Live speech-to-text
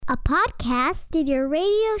A podcast? Did your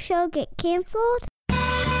radio show get canceled?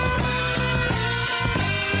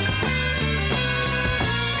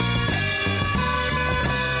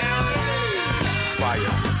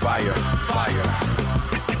 Fire.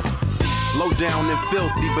 Low down and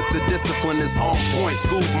filthy, but the discipline is on point.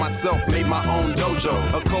 Schooled myself, made my own dojo.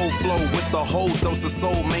 A cold flow with the whole dose of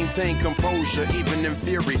soul. Maintain composure, even in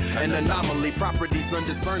fury. An anomaly, properties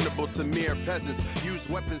undiscernible to mere peasants. Use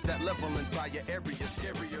weapons that level entire area.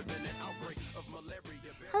 Scarier than an outbreak of malaria.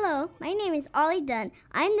 Hello, my name is Ollie Dunn.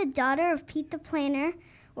 I'm the daughter of Pete the Planner,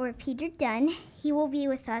 or Peter Dunn. He will be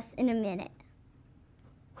with us in a minute.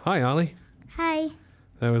 Hi, Ollie. Hi.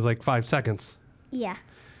 That was like 5 seconds. Yeah,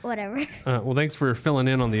 whatever. Well, thanks for filling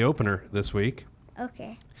in on the opener this week.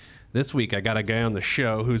 Okay. This week, I got a guy on the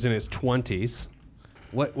show who's in his 20s.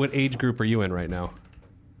 What age group are you in right now?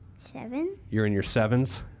 7. You're in your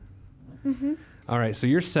 7s? Mm-hmm. All right, so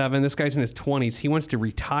you're 7. This guy's in his 20s. He wants to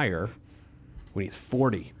retire when he's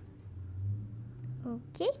 40.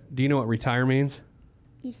 Okay. Do you know what retire means?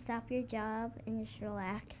 You stop your job and just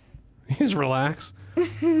relax. Just relax.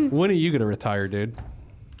 When are you going to retire, dude?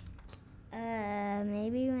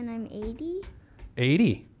 Maybe when I'm 80.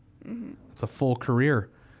 80? Mm-hmm. It's a full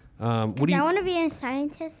career. What do you... I want to be a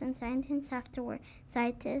scientist, and scientists have to work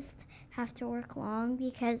long,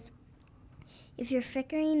 because if you're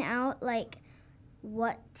figuring out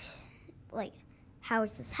how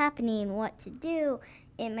is this happening, what to do,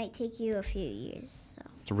 it might take you a few years. So.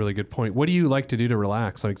 That's a really good point. What do you like to do to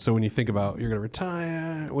relax? So when you think about you're going to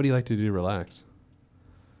retire, what do you like to do to relax?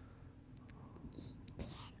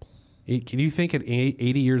 Can you think at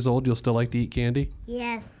 80 years old you'll still like to eat candy?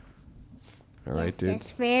 Yes. All right, dude. Yes,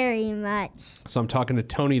 very much. So I'm talking to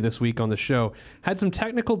Tony this week on the show. Had some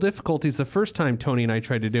technical difficulties the first time Tony and I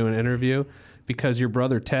tried to do an interview because your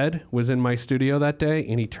brother Ted was in my studio that day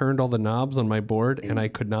and he turned all the knobs on my board and I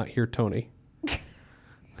could not hear Tony.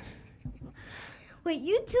 Wait,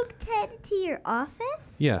 you took Ted to your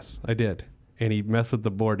office? Yes, I did. And he messed with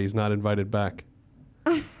the board. He's not invited back.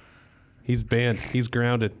 He's banned. He's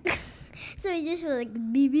grounded. So he just was like,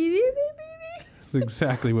 beep, beep, beep, beep, beep. That's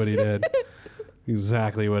exactly what he did.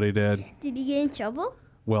 Exactly what he did. Did he get in trouble?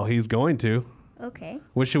 Well, he's going to. Okay.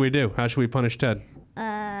 What should we do? How should we punish Ted?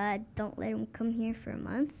 Don't let him come here for a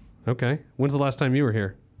month. Okay. When's the last time you were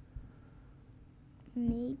here?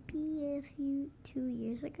 Maybe 2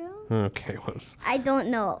 years ago. Okay. I don't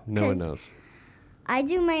know. No one knows. I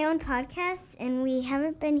do my own podcast, and we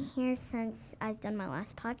haven't been here since I've done my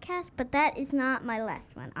last podcast, but that is not my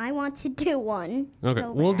last one. I want to do one. Okay,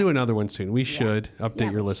 so we'll bad. do another one soon. We should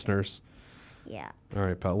update your listeners. Yeah. All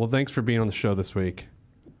right, pal. Well, thanks for being on the show this week.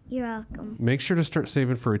 You're welcome. Make sure to start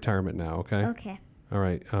saving for retirement now, okay? Okay. All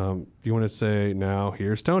right. You want to say, now,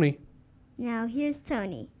 here's Tony. Now, here's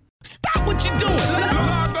Tony. Stop what you're doing.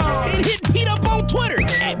 And hit Pete up on Twitter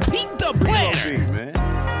at Pete the Planner.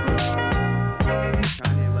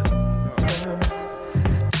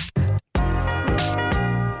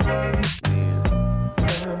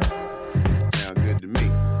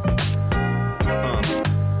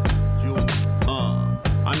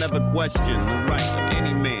 Never question the right of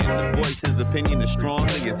any man to voice his opinion as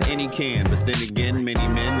strongly as any can. But then again, many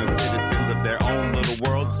men are citizens of their own little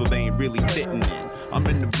world, so they ain't really fitting in. I'm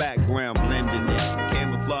in the background blending in,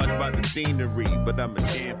 camouflaged by the scenery, but I'm a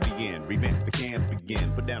champion. Revamp the camp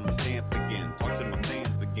again, put down the stamp again, talk to my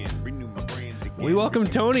fans again, renew my brand again. We welcome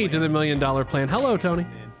Tony to the $1 Million Plan. Hello, Tony.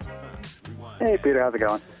 Hey, Peter. How's it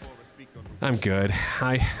going? I'm good.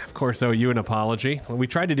 I, of course, owe you an apology. We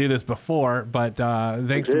tried to do this before, but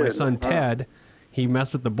thanks to my son Ted, he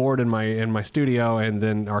messed with the board in my studio, and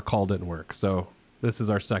then our call didn't work. So this is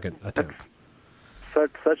our second attempt.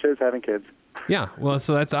 Such as having kids. Yeah. Well,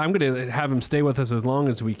 so I'm going to have him stay with us as long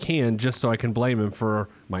as we can, just so I can blame him for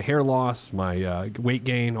my hair loss, my weight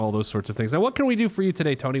gain, all those sorts of things. Now, what can we do for you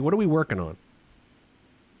today, Tony? What are we working on?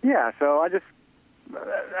 Yeah. So I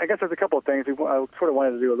guess there's a couple of things. I sort of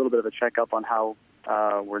wanted to do a little bit of a checkup on how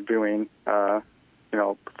we're doing,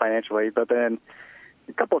 financially. But then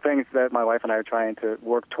a couple of things that my wife and I are trying to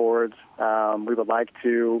work towards. We would like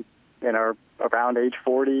to, around age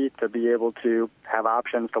 40, to be able to have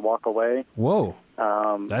options to walk away. Whoa.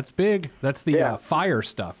 That's big. That's the FIRE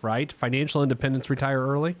stuff, right? Financial independence, retire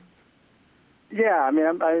early? Yeah. I mean,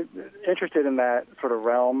 I'm interested in that sort of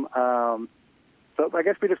realm. So I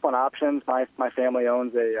guess we just want options. My family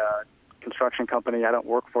owns a construction company. I don't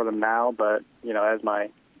work for them now, but, as my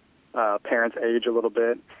parents age a little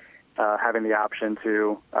bit, having the option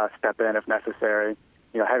to step in if necessary,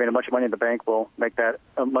 having a bunch of money in the bank will make that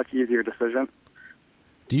a much easier decision.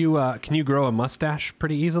 Do you can you grow a mustache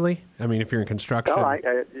pretty easily? I mean, if you're in construction. Oh,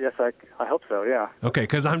 yes, I hope so. Yeah. Okay,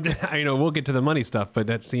 because we'll get to the money stuff, but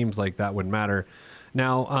that seems like that would matter.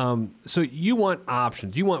 Now, so you want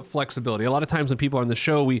options, you want flexibility. A lot of times when people are on the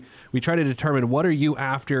show, we try to determine what are you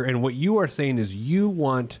after, and what you are saying is you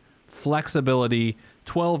want flexibility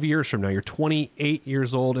 12 years from now. You're 28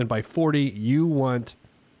 years old, and by 40, you want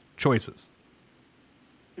choices.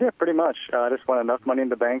 Yeah, pretty much. I just want enough money in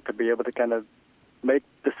the bank to be able to kind of make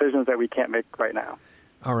decisions that we can't make right now.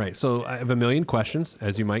 All right, so I have a million questions,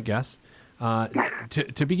 as you might guess.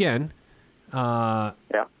 To begin, Yeah.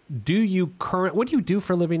 what do you do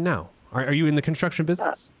for a living now? Are you in the construction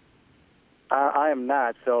business? I am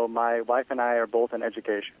not. So my wife and I are both in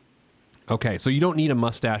education. Okay, so you don't need a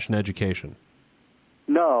mustache in education.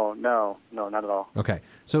 No, not at all. Okay,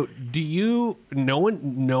 so no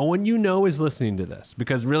one you know is listening to this,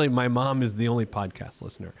 because really my mom is the only podcast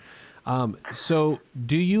listener. So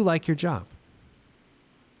do you like your job?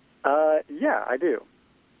 Yeah, I do.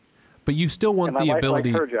 But you still want And the my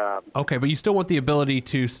ability. wife likes her job. Okay, but you still want the ability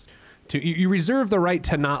to you reserve the right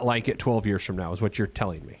to not like it 12 years from now, is what you're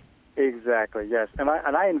telling me. Exactly. Yes, and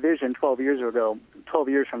I envisioned 12 years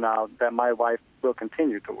from now, that my wife will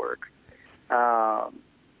continue to work. I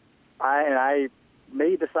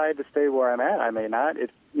may decide to stay where I'm at. I may not.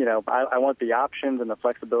 I want the options and the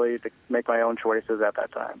flexibility to make my own choices at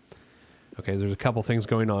that time. Okay, there's a couple things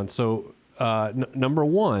going on. So, number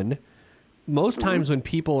one, most times when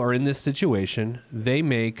people are in this situation, they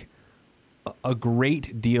make a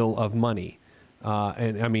great deal of money.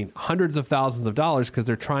 And I mean, hundreds of thousands of dollars, because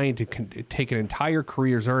they're trying to take an entire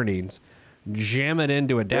career's earnings, jam it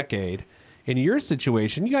into a decade. In your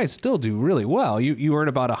situation, you guys still do really well. You earn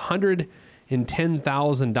about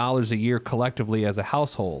 $110,000 a year collectively as a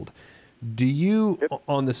household. Do you,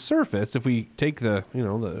 on the surface, if we take the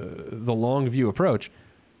long view approach,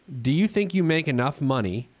 do you think you make enough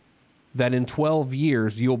money that in 12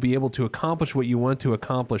 years you'll be able to accomplish what you want to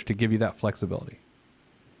accomplish to give you that flexibility?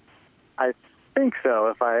 I think so,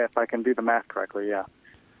 if I can do the math correctly. Yeah.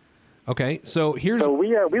 Okay, so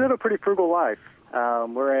we live a pretty frugal life.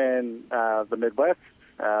 We're in the Midwest,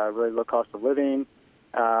 really low cost of living.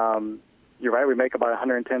 You're right, we make about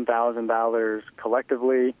 $110,000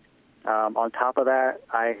 collectively. On top of that,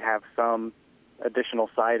 I have some additional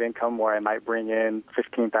side income where I might bring in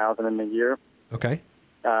 $15,000 in a year. Okay.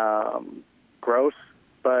 Gross,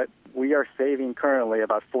 but we are saving currently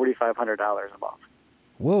about $4,500 a month.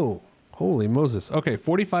 Whoa. Holy Moses. Okay,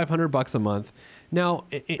 $4,500 a month. Now,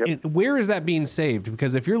 where is that being saved?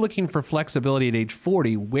 Because if you're looking for flexibility at age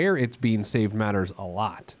 40, where it's being saved matters a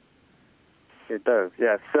lot. It does,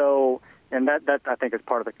 yeah. So, and that I think is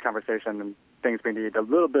part of the conversation and things we need a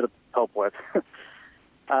little bit of help with.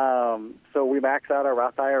 So we max out our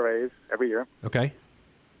Roth IRAs every year. Okay.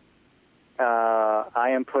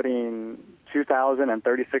 I am putting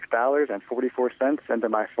 $2,036.44 into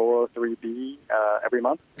my 403B every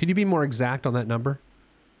month. Could you be more exact on that number?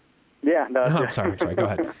 Yeah. No, I'm sorry. Go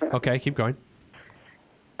ahead. Okay, keep going.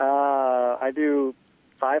 I do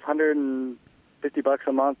 $550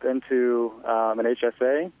 a month into an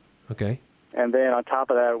HSA. Okay. And then on top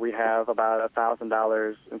of that, we have about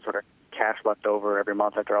 $1,000 in sort of cash left over every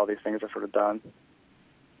month after all these things are sort of done.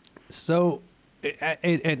 So,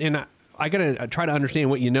 and I got to try to understand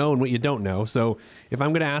what you know and what you don't know. So if I'm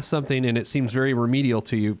going to ask something and it seems very remedial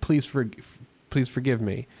to you, please forgive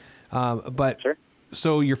me. But Sure.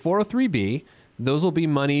 So your 403B, those will be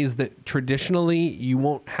monies that traditionally you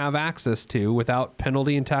won't have access to without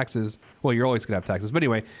penalty and taxes. Well, you're always going to have taxes, but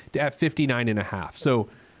anyway, at 59.5. So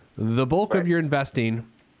the bulk of your investing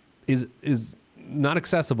is not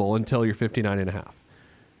accessible until you're 59.5.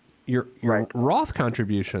 Your Roth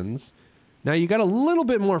contributions, now you got a little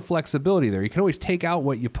bit more flexibility there. You can always take out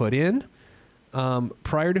what you put in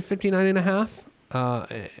prior to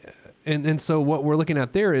 59.5. And so what we're looking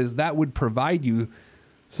at there is that would provide you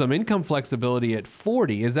some income flexibility at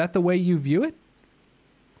 40. Is that the way you view it?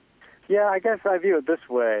 Yeah, I guess I view it this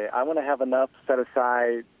way. I want to have enough set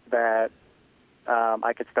aside that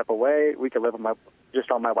I could step away. We could live just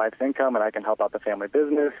on my wife's income, and I can help out the family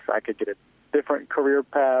business. I could get a different career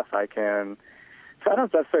path. So I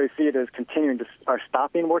don't necessarily see it as continuing or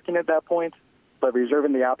stopping working at that point, but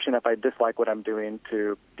reserving the option if I dislike what I'm doing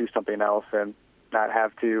to do something else and not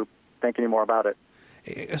have to think any more about it.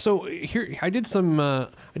 So here, I did some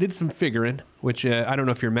figuring, which I don't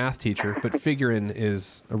know if you're a math teacher, but figuring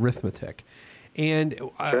is arithmetic. And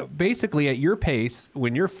basically at your pace,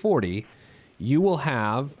 when you're 40, you will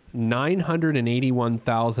have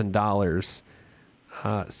 $981,000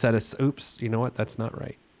 set aside. Oops, you know what? That's not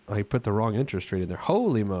right. I put the wrong interest rate in there.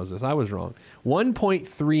 Holy Moses, I was wrong.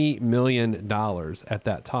 $1.3 million at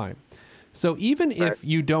that time. So even if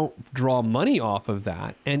you don't draw money off of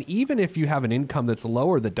that, and even if you have an income that's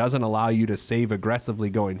lower that doesn't allow you to save aggressively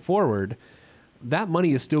going forward, that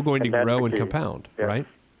money is still going to grow and compound, right?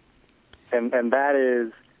 And that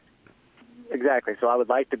is exactly. So I would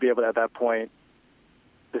like to be able to, at that point,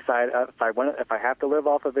 decide if I have to live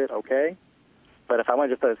off of it, okay. But if I want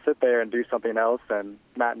to just sit there and do something else and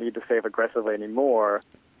not need to save aggressively anymore,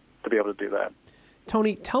 to be able to do that.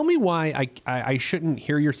 Tony, tell me why I shouldn't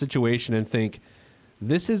hear your situation and think,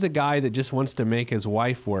 this is a guy that just wants to make his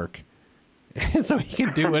wife work so he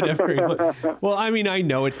can do whatever he wants. Well, I mean, I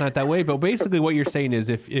know it's not that way, but basically what you're saying is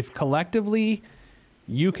if collectively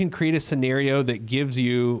you can create a scenario that gives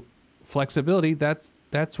you flexibility, that's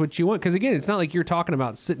what you want. Because again, it's not like you're talking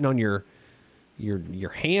about sitting on your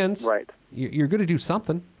hands. Right. You're going to do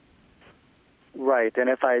something. Right. And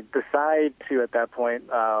if I decide to, at that point,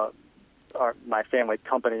 my family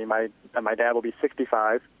company, my dad will be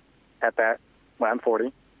 65 at that when I'm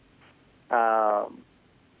 40.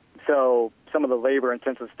 So some of the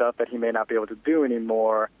labor-intensive stuff that he may not be able to do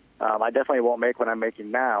anymore, I definitely won't make what I'm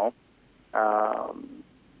making now. So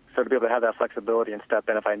to be able to have that flexibility and step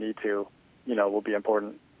in if I need to, will be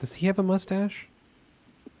important. Does he have a mustache?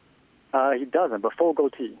 He doesn't, but full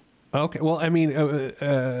goatee. Okay. Well, I mean,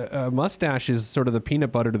 a mustache is sort of the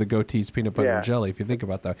peanut butter to the goatee's peanut butter and jelly, if you think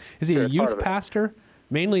about that. Is he a youth pastor?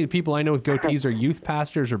 Mainly the people I know with goatees are youth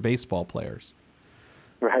pastors or baseball players.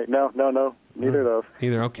 Right. No. Neither of those.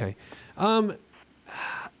 Neither. Okay.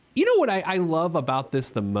 You know what I love about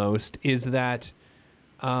this the most is that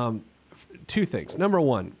two things. Number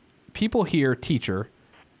one, people hear teacher,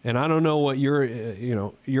 and I don't know what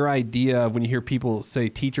your idea of when you hear people say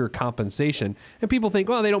teacher compensation, and people think,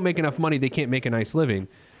 well, they don't make enough money, they can't make a nice living.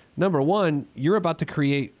 Number one, you're about to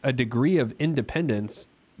create a degree of independence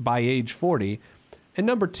by age 40. And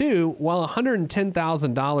number two, while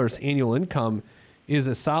 $110,000 annual income is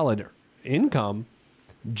a solid income,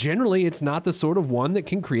 generally it's not the sort of one that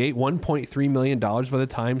can create $1.3 million by the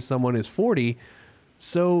time someone is 40.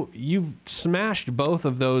 So you've smashed both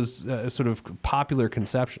of those sort of popular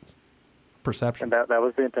perceptions. And that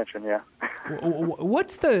was the intention, yeah.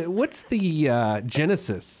 What's the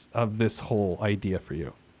genesis of this whole idea for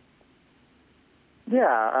you?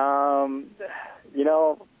 Yeah,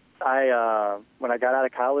 when I got out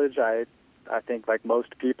of college, I think like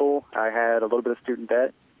most people, I had a little bit of student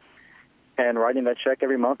debt, and writing that check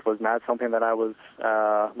every month was not something that I was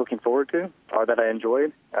looking forward to or that I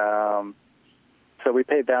enjoyed. So we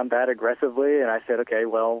paid down that aggressively, and I said, okay,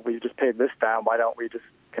 well, we just paid this down. Why don't we just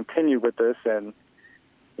continue with this? And,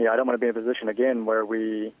 I don't want to be in a position again where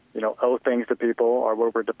we, owe things to people or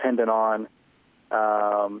where we're dependent on,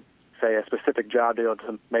 say, a specific job deal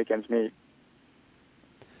to make ends meet.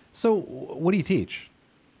 So what do you teach?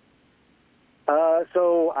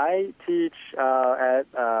 So I teach at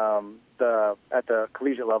the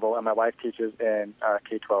collegiate level, and my wife teaches in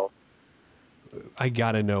K-12. I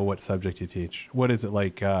got to know what subject you teach. What is it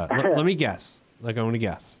like? Let me guess. Like, I want to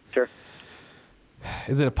guess. Sure.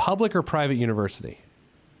 Is it a public or private university?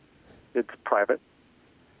 It's private.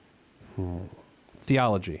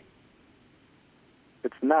 Theology?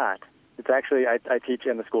 It's not. It's actually, I teach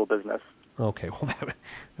in the school of business. Okay, well, that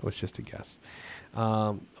was just a guess.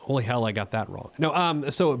 Holy hell, I got that wrong. No,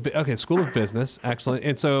 okay, School of Business, excellent.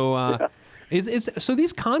 And so, so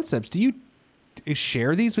these concepts, do you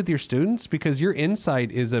share these with your students? Because your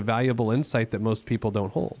insight is a valuable insight that most people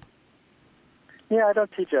don't hold. Yeah, I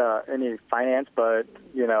don't teach any finance, but,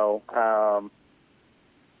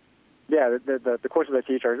 the courses I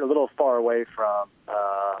teach are a little far away from,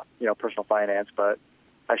 personal finance, but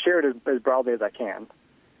I share it as broadly as I can.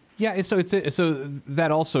 Yeah, so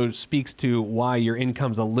that also speaks to why your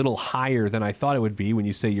income's a little higher than I thought it would be when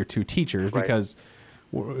you say you're two teachers, right. Because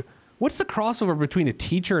what's the crossover between a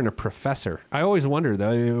teacher and a professor? I always wonder,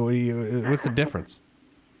 though, what's the difference?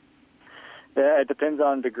 Yeah, it depends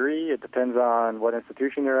on degree. It depends on what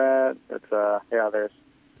institution you're at. It's there's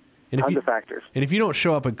tons of factors. And if you don't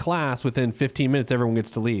show up in class within 15 minutes, everyone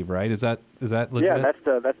gets to leave, right? Is that legit? Yeah,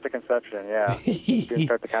 that's the conception. Yeah, you can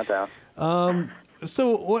start the countdown.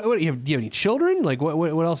 So what do you have any children? Like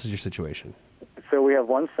what else is your situation? So we have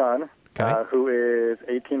one son who is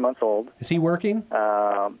 18 months old. Is he working?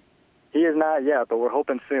 He is not yet, but we're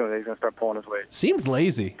hoping soon that he's going to start pulling his weight. Seems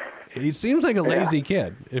lazy. He seems like a lazy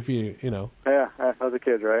kid, if you know. Yeah, those are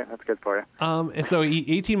kids, right? That's good for you. And so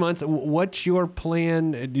 18 months, what's your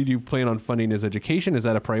plan? Did you plan on funding his education? Is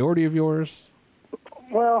that a priority of yours?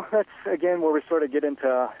 Well, that's, again, where we sort of get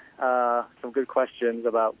into some good questions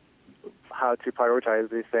about how to prioritize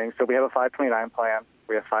these things. So we have a 529 plan.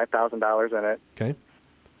 We have $5,000 in it. Okay.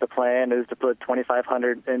 The plan is to put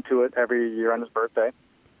 $2,500 into it every year on his birthday.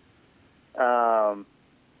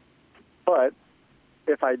 But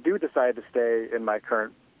if I do decide to stay in my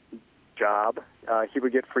current job, he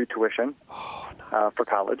would get free tuition for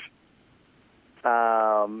college.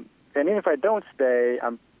 And even if I don't stay,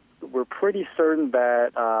 we're pretty certain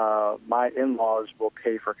that my in-laws will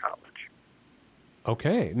pay for college.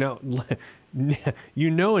 Okay. Now,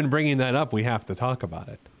 in bringing that up, we have to talk about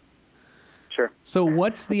it. Sure. So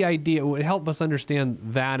what's the idea? Help us understand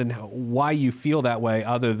that and why you feel that way,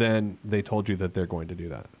 other than they told you that they're going to do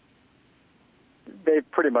that. They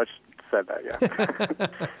pretty much said that, yeah.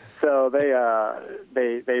 So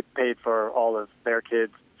they paid for all of their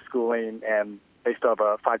kids' schooling, and they still have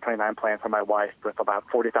a 529 plan for my wife with about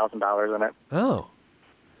 $40,000 in it. Oh,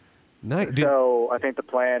 nice. So I think the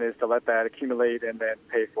plan is to let that accumulate and then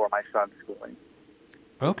pay for my son's schooling.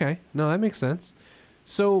 Okay. No, that makes sense.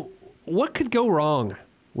 So what could go wrong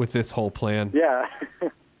with this whole plan? Yeah.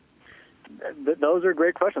 Those are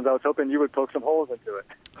great questions. I was hoping you would poke some holes into it.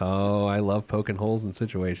 Oh, I love poking holes in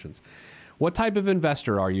situations. What type of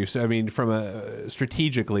investor are you? So, I mean,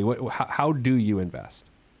 strategically, how do you invest?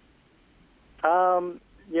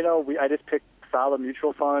 I just picked solid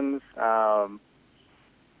mutual funds.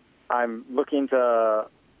 I'm looking to,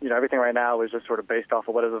 everything right now is just sort of based off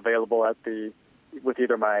of what is available with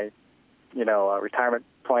either my, retirement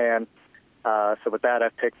plan. So with that,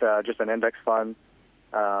 I've picked just an index fund.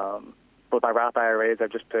 With my Roth IRAs, I've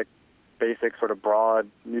just picked basic sort of broad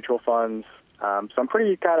mutual funds. So I'm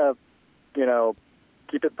pretty kind of,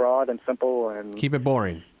 keep it broad and simple and keep it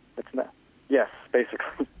boring. It's not. Yes,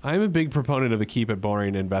 basically. I'm a big proponent of the keep it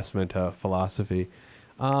boring investment philosophy.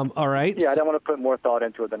 All right. Yeah, I don't want to put more thought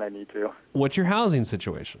into it than I need to. What's your housing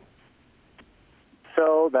situation?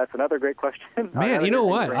 So that's another great question. Man, you know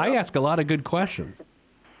what? I ask a lot of good questions.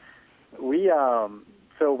 We have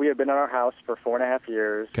been in our house for 4.5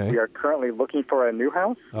 years. Okay. We are currently looking for a new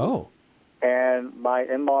house. Oh. And my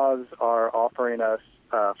in-laws are offering us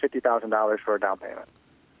 $50,000 for a down payment.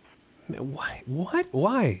 What?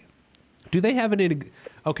 Why? Do they have any?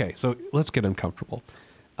 Okay, so let's get uncomfortable.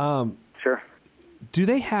 Sure. Do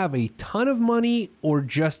they have a ton of money or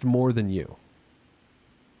just more than you?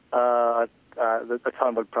 A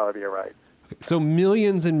ton would probably be right. Okay, so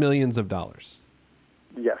millions and millions of dollars.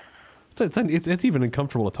 Yes. So it's even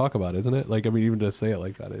uncomfortable to talk about, isn't it? Like, I mean, even to say it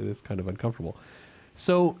like that, it is kind of uncomfortable.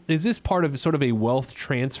 So is this part of sort of a wealth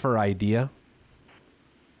transfer idea?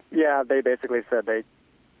 Yeah, they basically said they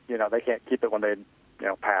can't keep it when they,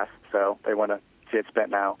 pass, so they want to see it spent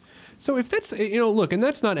now. So if that's, look, and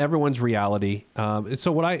that's not everyone's reality.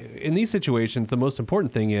 So in these situations, the most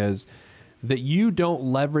important thing is that you don't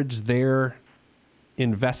leverage their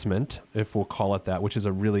investment, if we'll call it that, which is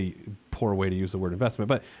a really poor way to use the word investment,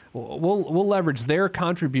 but we'll leverage their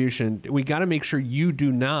contribution. We got to make sure you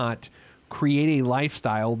do not create a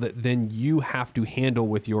lifestyle that then you have to handle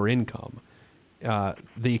with your income that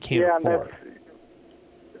you can't afford.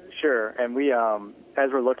 Sure. And we,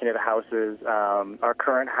 as we're looking at houses, our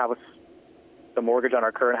current house, the mortgage on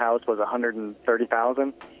our current house was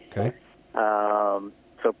 $130,000. Okay.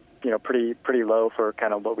 So pretty low for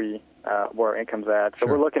kind of what where our income's at. So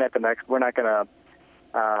Sure. we're looking at we're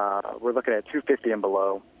looking at $250 and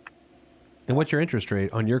below. And what's your interest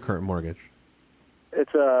rate on your current mortgage?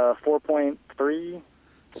 It's a 4.3.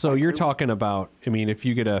 So you're talking about, if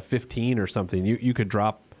you get a 15 or something, you could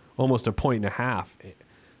drop almost 1.5 points.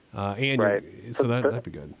 Right. So that'd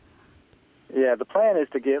be good. Yeah, the plan is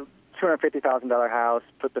to get $250,000 house,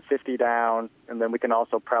 put the 50 down, and then we can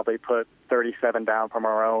also probably put 37 down from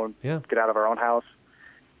our own, get out of our own house,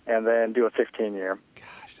 and then do a 15-year.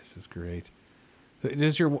 Gosh, this is great.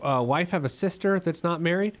 Does your wife have a sister that's not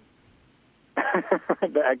married?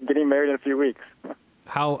 Getting married in a few weeks.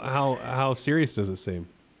 How serious does it seem?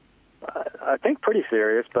 I think pretty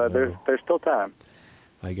serious, but there's still time.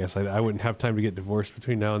 I guess I wouldn't have time to get divorced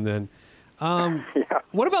between now and then. Yeah.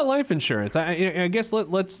 What about life insurance? I guess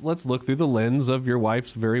let's look through the lens of your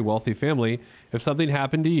wife's very wealthy family. If something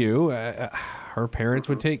happened to you, her parents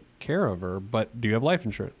would take care of her. But do you have life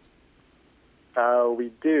insurance?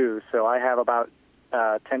 We do. So I have about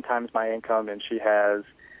 10 times my income, and she has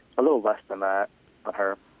a little less than that on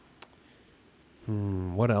her.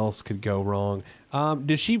 What else could go wrong?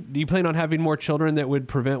 Do you plan on having more children that would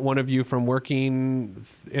prevent one of you from working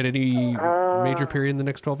at any major period in the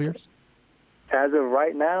next 12 years? As of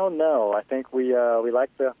right now, no. I think we like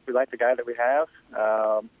the guy that we have.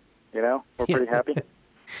 We're pretty happy.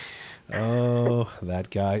 Oh, that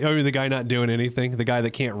guy. The guy not doing anything. The guy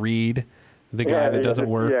that can't read. The guy that doesn't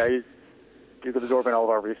work. Yeah, he's absorbing all of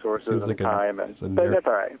our resources Seems and like time, but that's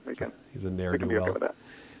all right. He's a we ne'er can do be okay with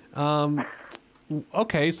that.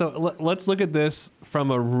 Okay, so let's look at this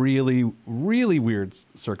from a really, really weird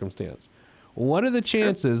circumstance. What are the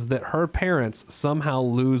chances that her parents somehow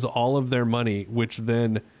lose all of their money, which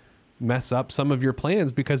then mess up some of your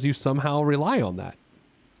plans because you somehow rely on that?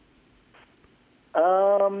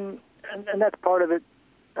 And that's part of it.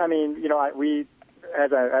 I mean, you know,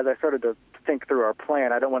 as I started to think through our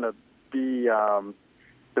plan, I don't want to be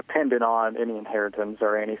dependent on any inheritance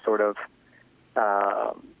or any sort of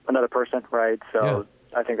another person, right? So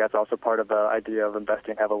yeah. I think that's also part of the idea of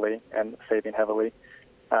investing heavily and saving heavily.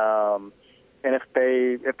 And if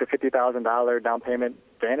the $50,000 down payment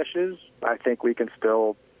vanishes, I think we can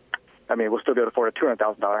still. I mean, we'll still be able to afford a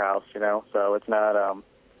 $200,000 house, you know. So it's not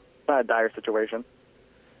a dire situation.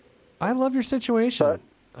 I love your situation.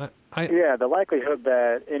 But, yeah, the likelihood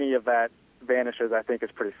that any of that vanishes, I think, is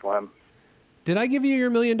pretty slim. Did I give you your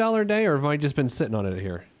 $1 million day, or have I just been sitting on it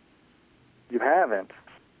here? You haven't.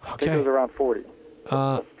 Okay. I think it was around 40.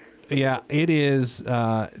 Yeah, it is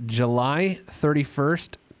July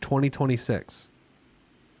 31st, 2026.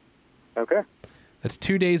 Okay. That's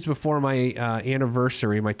 2 days before my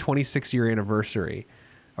anniversary, my 26-year anniversary,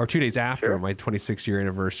 or 2 days after my 26-year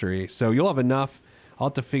anniversary. So you'll have enough. I'll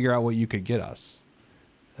have to figure out what you could get us.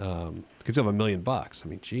 Because you'll have $1 million. I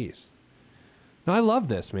mean, geez. No, I love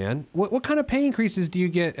this, man. What kind of pay increases do you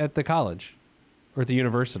get at the college or at the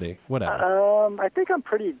university? Whatever. I think I'm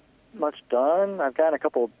pretty much done. I've gotten a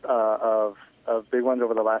couple of big ones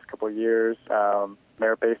over the last couple of years.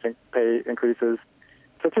 Merit-based pay increases.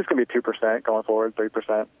 So it's just going to be 2% going forward,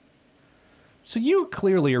 3%. So you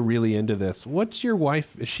clearly are really into this. What's your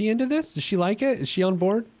wife? Is she into this? Does she like it? Is she on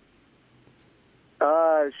board?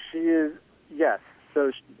 She is, yes.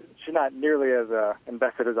 So she's not nearly as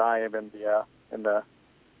invested as I am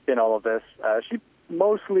in all of this. She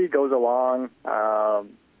mostly goes along. I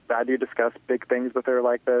do discuss big things with her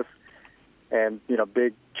like this, and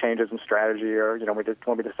big changes in strategy, or when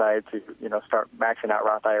we decide to start maxing out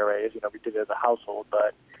Roth IRAs. We did it as a household,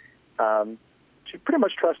 but she pretty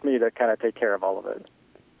much trusts me to kind of take care of all of it.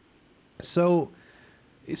 So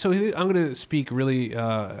I'm going to speak really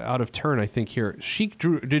out of turn, I think, here.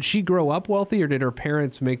 Did she grow up wealthy, or did her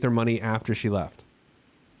parents make their money after she left?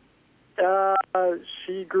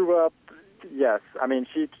 She grew up, yes. I mean,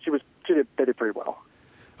 they did pretty well.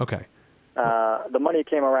 Okay. The money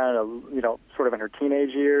came around, sort of in her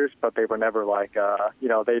teenage years, but they were never like,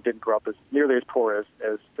 they didn't grow up as nearly as poor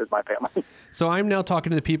as my family. So I'm now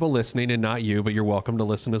talking to the people listening, and not you, but you're welcome to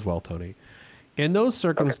listen as well, Tony. In those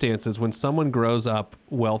circumstances, when someone grows up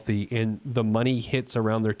wealthy and the money hits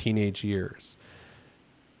around their teenage years,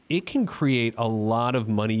 it can create a lot of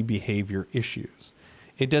money behavior issues.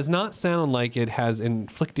 It does not sound like it has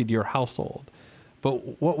inflicted your household.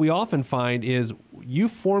 But what we often find is you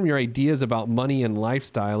form your ideas about money and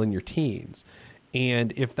lifestyle in your teens.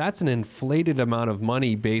 And if that's an inflated amount of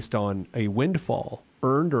money based on a windfall,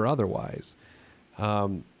 earned or otherwise,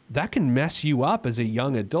 that can mess you up as a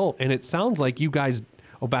young adult. And it sounds like you guys,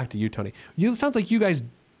 back to you, Tony. It sounds like you guys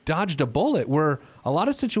dodged a bullet where a lot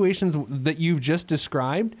of situations that you've just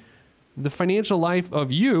described, the financial life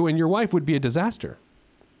of you and your wife would be a disaster.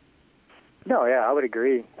 No, yeah, I would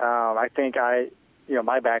agree. I think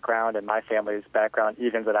my background and my family's background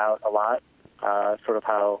evens it out a lot, sort of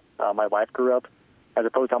how my wife grew up, as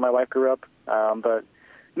opposed to how my wife grew up. But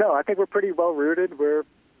no, I think we're pretty well rooted. We're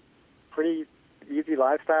pretty easy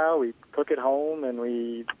lifestyle. We cook at home, and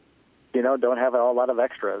we, don't have a lot of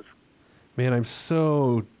extras. Man, I'm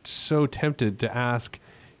so tempted to ask,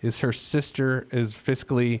 is her sister as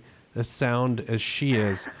fiscally as sound as she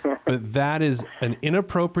is? But that is an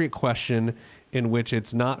inappropriate question in which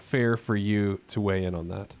it's not fair for you to weigh in on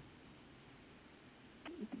that.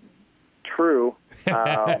 True.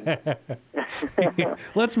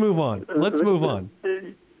 Let's move on.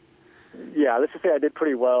 Yeah, let's just say I did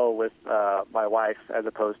pretty well with my wife as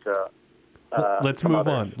opposed to Let's move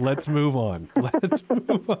on. Let's move on.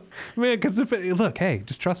 Man, because look, hey,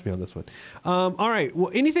 just trust me on this one. All right.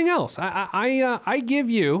 Well, anything else? I give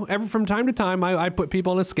you, from time to time, I put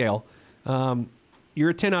people on a scale. You're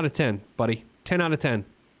a 10 out of 10, buddy. 10 out of 10.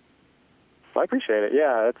 Well, I appreciate it.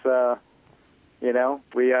 Yeah, it's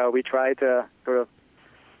we try to sort of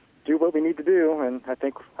do what we need to do, and I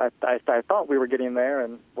think I thought we were getting there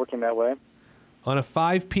and working that way. On a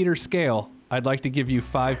 5 Peter scale, I'd like to give you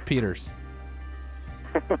 5 Peters.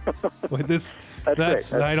 That's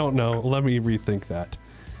great. I don't know. Let me rethink that.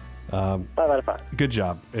 5 out of 5. Good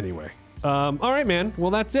job. Anyway. All right, man.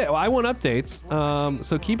 Well, that's it. Well, I want updates.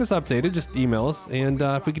 So keep us updated. Just email us. And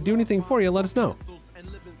if we can do anything for you, let us know.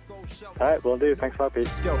 All right, will do. Thanks a lot, Pete.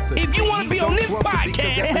 If you want to be on this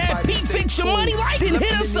podcast and have Pete fix your money life, then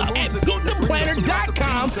hit us up at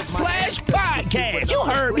PeteThePlanner.com/podcast. You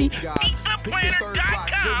heard me.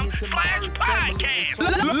 PeteThePlanner.com/podcast.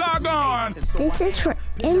 Log on. This is for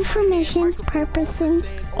information purposes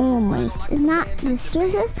only. It's not the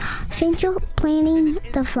Swiss financial planning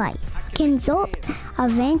device. Consult a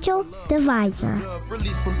financial advisor.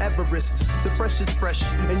 Released from Everest, the fresh is fresh,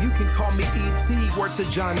 and you can call me E.T. Word to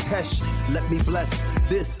John Tesh. Let me bless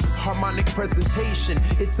this harmonic presentation.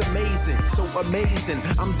 It's amazing, so amazing.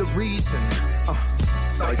 I'm the reason.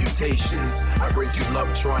 Salutations, I bring you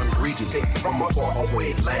love, trying greetings from a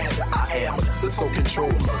faraway land. I am the sole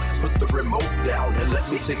controller. Put the remote down and let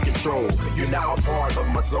me take control. You're now a part of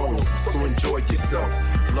my zone, so enjoy yourself.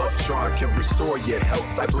 Love Tron can restore your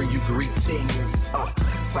health. I bring you greetings,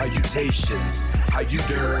 salutations. How you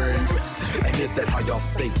doing? And is that how y'all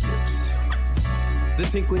say it? The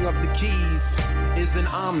tinkling of the keys is an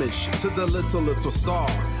homage to the little star.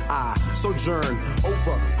 I sojourn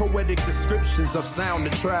over poetic descriptions of sound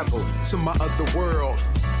and travel to my other world.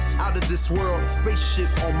 Out of this world, spaceship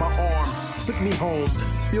on my arm took me home,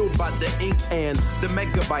 fueled by the ink and the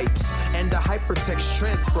megabytes and the hypertext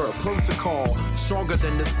transfer protocol, stronger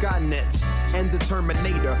than the Skynet and the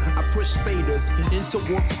Terminator. I push faders into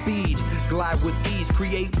warp speed, glide with ease,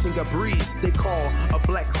 creating a breeze they call a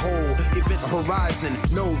black hole. Event horizon,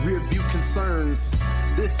 no rear view concerns.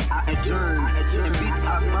 This I adjourn, in beats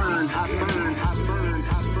I burn.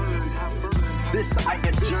 This I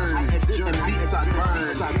adjourn, in beats I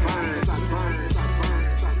burn.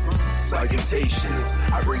 Salutations,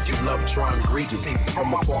 I bring you love, trying greetings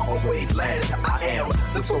from a faraway land. I am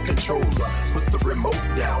the sole controller. Put the remote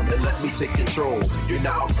down and let me take control. You're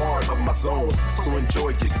now a part of my zone, so enjoy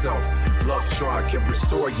yourself. Love Tron can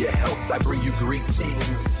restore your health. I bring you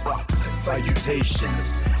greetings,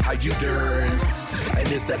 salutations. How you doing?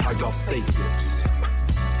 And is that how y'all say it?